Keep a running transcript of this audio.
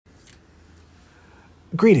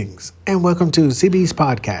Greetings and welcome to CB's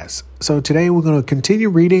podcast. So today we're going to continue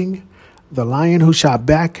reading The Lion Who Shot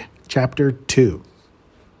Back, Chapter 2.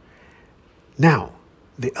 Now,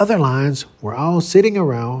 the other lions were all sitting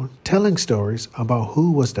around telling stories about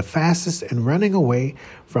who was the fastest in running away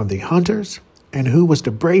from the hunters and who was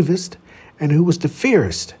the bravest and who was the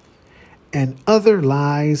fiercest and other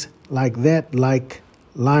lies like that, like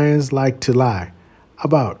lions like to lie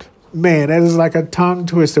about. Man, that is like a tongue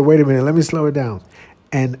twister. Wait a minute. Let me slow it down.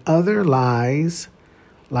 And other lies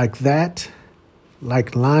like that,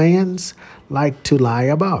 like lions like to lie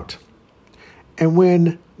about. And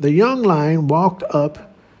when the young lion walked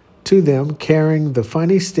up to them carrying the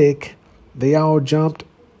funny stick, they all jumped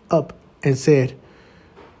up and said,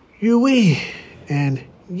 "Yoo-wee," and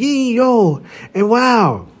 "Yee-yo," and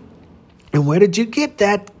 "Wow." And where did you get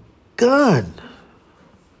that gun?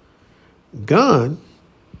 Gun?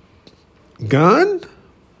 Gun?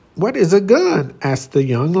 "What is a gun?" asked the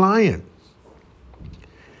young lion.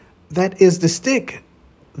 "That is the stick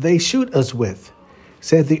they shoot us with,"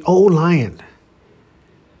 said the old lion.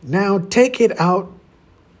 "Now take it out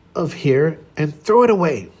of here and throw it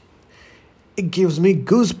away. It gives me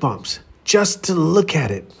goosebumps just to look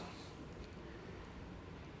at it."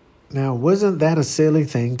 Now, wasn't that a silly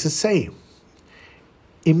thing to say?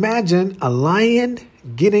 Imagine a lion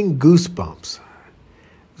getting goosebumps.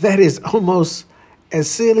 That is almost as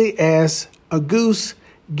silly as a goose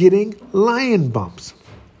getting lion bumps.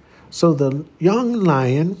 So the young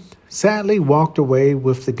lion sadly walked away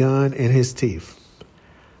with the gun in his teeth.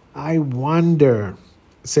 "I wonder,"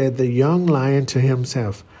 said the young lion to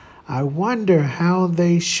himself, "I wonder how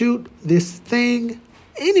they shoot this thing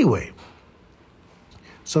anyway."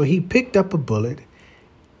 So he picked up a bullet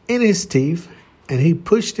in his teeth and he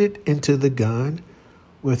pushed it into the gun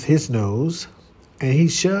with his nose, and he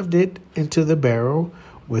shoved it into the barrel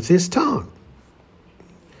with his tongue.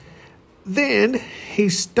 Then he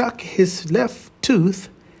stuck his left tooth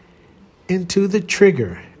into the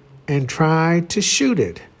trigger and tried to shoot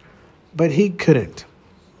it, but he couldn't.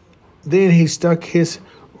 Then he stuck his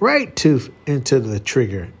right tooth into the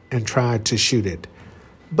trigger and tried to shoot it,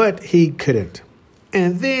 but he couldn't.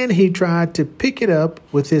 And then he tried to pick it up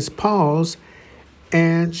with his paws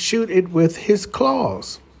and shoot it with his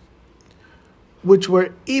claws, which were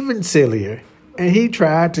even sillier, and he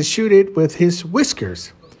tried to shoot it with his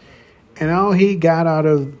whiskers. And all he got out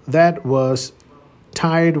of that was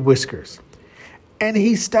tired whiskers. And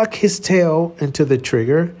he stuck his tail into the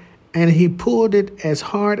trigger, and he pulled it as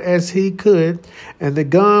hard as he could, and the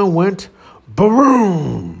gun went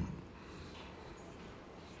boom.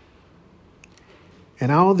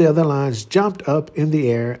 And all the other lions jumped up in the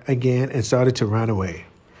air again and started to run away.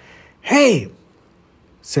 "Hey,"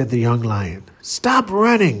 said the young lion, "stop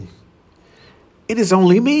running. It is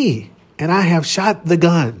only me, and I have shot the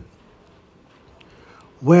gun."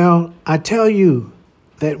 Well, I tell you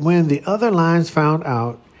that when the other lions found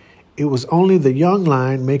out it was only the young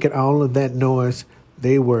lion making all of that noise,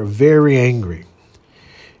 they were very angry.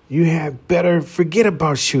 "You had better forget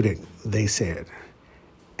about shooting," they said,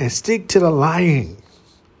 "and stick to the lying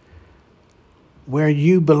where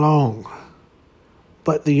you belong."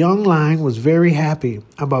 But the young lion was very happy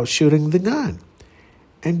about shooting the gun.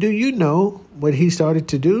 And do you know what he started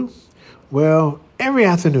to do? Well, every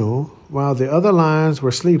afternoon, while the other lions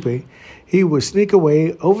were sleeping, he would sneak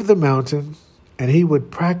away over the mountain and he would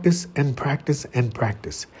practice and practice and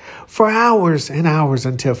practice for hours and hours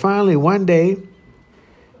until finally one day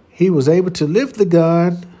he was able to lift the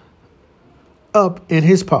gun up in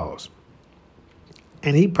his paws.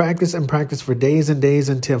 And he practiced and practiced for days and days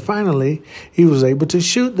until finally he was able to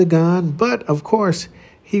shoot the gun. But of course,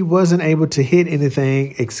 he wasn't able to hit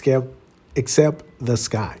anything except the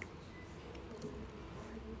sky.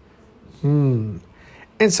 And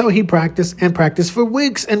so he practiced and practiced for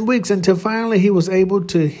weeks and weeks until finally he was able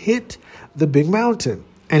to hit the big mountain.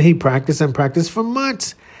 And he practiced and practiced for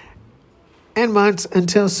months and months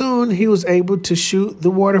until soon he was able to shoot the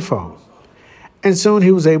waterfall. And soon he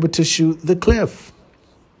was able to shoot the cliff.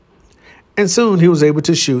 And soon he was able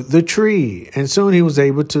to shoot the tree. And soon he was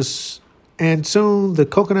able to, and soon the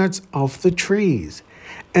coconuts off the trees.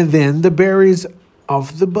 And then the berries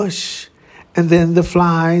off the bush. And then the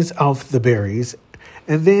flies off the berries.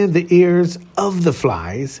 And then the ears of the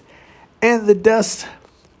flies. And the dust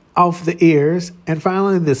off the ears. And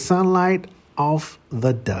finally the sunlight off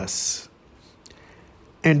the dust.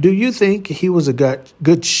 And do you think he was a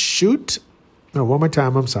good shoot? No, one more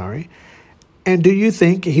time, I'm sorry. And do you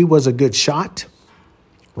think he was a good shot?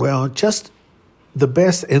 Well, just the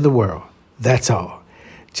best in the world. That's all.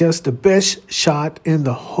 Just the best shot in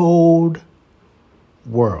the whole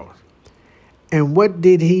world. And what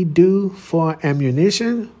did he do for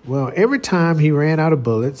ammunition? Well, every time he ran out of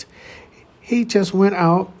bullets, he just went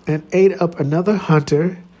out and ate up another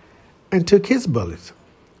hunter and took his bullets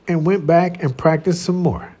and went back and practiced some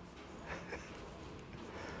more.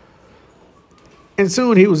 And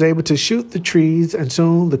soon he was able to shoot the trees, and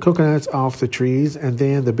soon the coconuts off the trees, and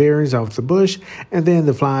then the berries off the bush, and then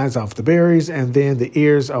the flies off the berries, and then the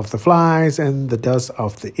ears off the flies, and the dust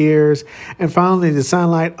off the ears, and finally the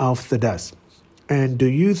sunlight off the dust. And do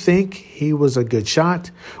you think he was a good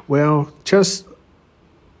shot? Well, just,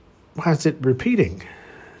 why is it repeating?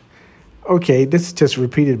 Okay, this is just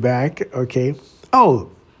repeated back. Okay.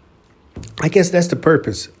 Oh, I guess that's the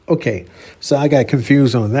purpose. Okay, so I got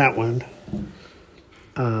confused on that one.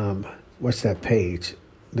 What's that page?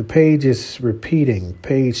 The page is repeating.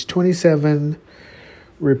 Page 27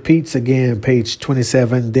 repeats again, page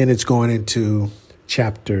 27. Then it's going into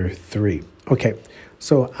chapter 3. Okay,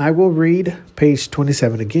 so I will read page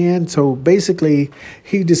 27 again. So basically,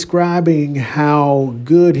 he's describing how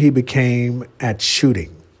good he became at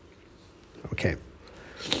shooting. Okay.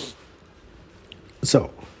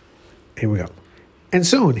 So, here we go. And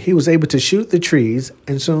soon he was able to shoot the trees,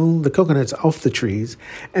 and soon the coconuts off the trees,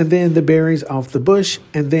 and then the berries off the bush,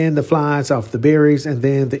 and then the flies off the berries, and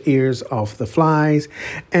then the ears off the flies,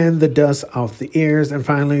 and the dust off the ears, and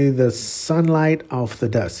finally the sunlight off the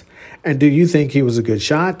dust. And do you think he was a good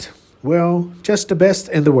shot? Well, just the best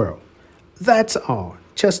in the world. That's all.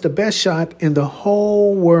 Just the best shot in the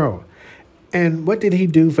whole world. And what did he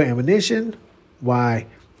do for ammunition? Why,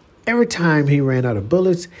 every time he ran out of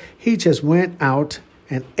bullets, he just went out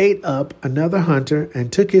and ate up another hunter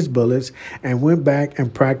and took his bullets and went back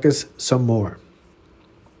and practiced some more.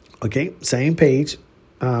 Okay, same page.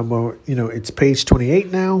 It's page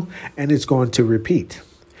 28 now, and it's going to repeat.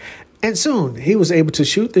 And soon he was able to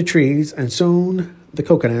shoot the trees, and soon the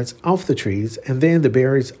coconuts off the trees, and then the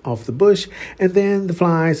berries off the bush, and then the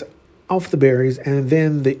flies off the berries, and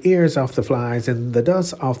then the ears off the flies, and the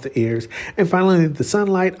dust off the ears, and finally the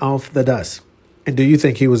sunlight off the dust. And do you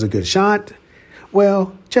think he was a good shot?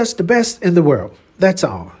 Well, just the best in the world. That's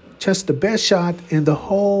all. Just the best shot in the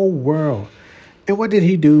whole world. And what did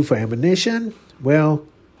he do for ammunition? Well,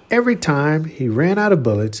 every time he ran out of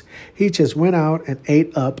bullets, he just went out and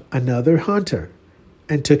ate up another hunter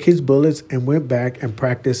and took his bullets and went back and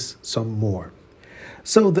practiced some more.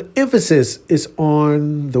 So the emphasis is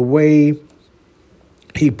on the way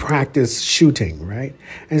he practiced shooting, right?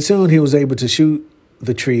 And soon he was able to shoot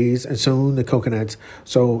the trees, and soon the coconuts.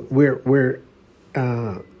 So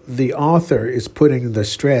the author is putting the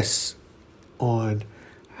stress on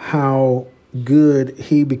how good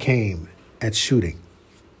he became at shooting.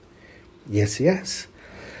 Yes.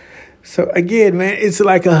 So again, man, it's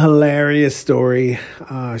like a hilarious story.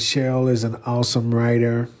 Cheryl is an awesome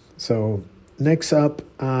writer. So next up,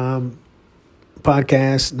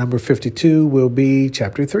 podcast number 52 will be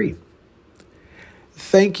chapter 3.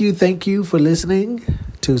 Thank you for listening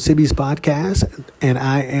to CB's podcast, and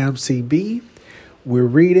I am CB. We're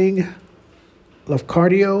reading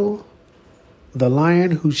Lafcadio, The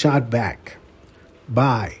Lion Who Shot Back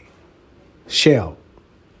by Shel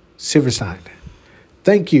Silverstein.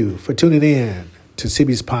 Thank you for tuning in to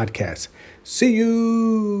CB's podcast. See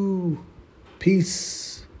you.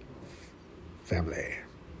 Peace, family.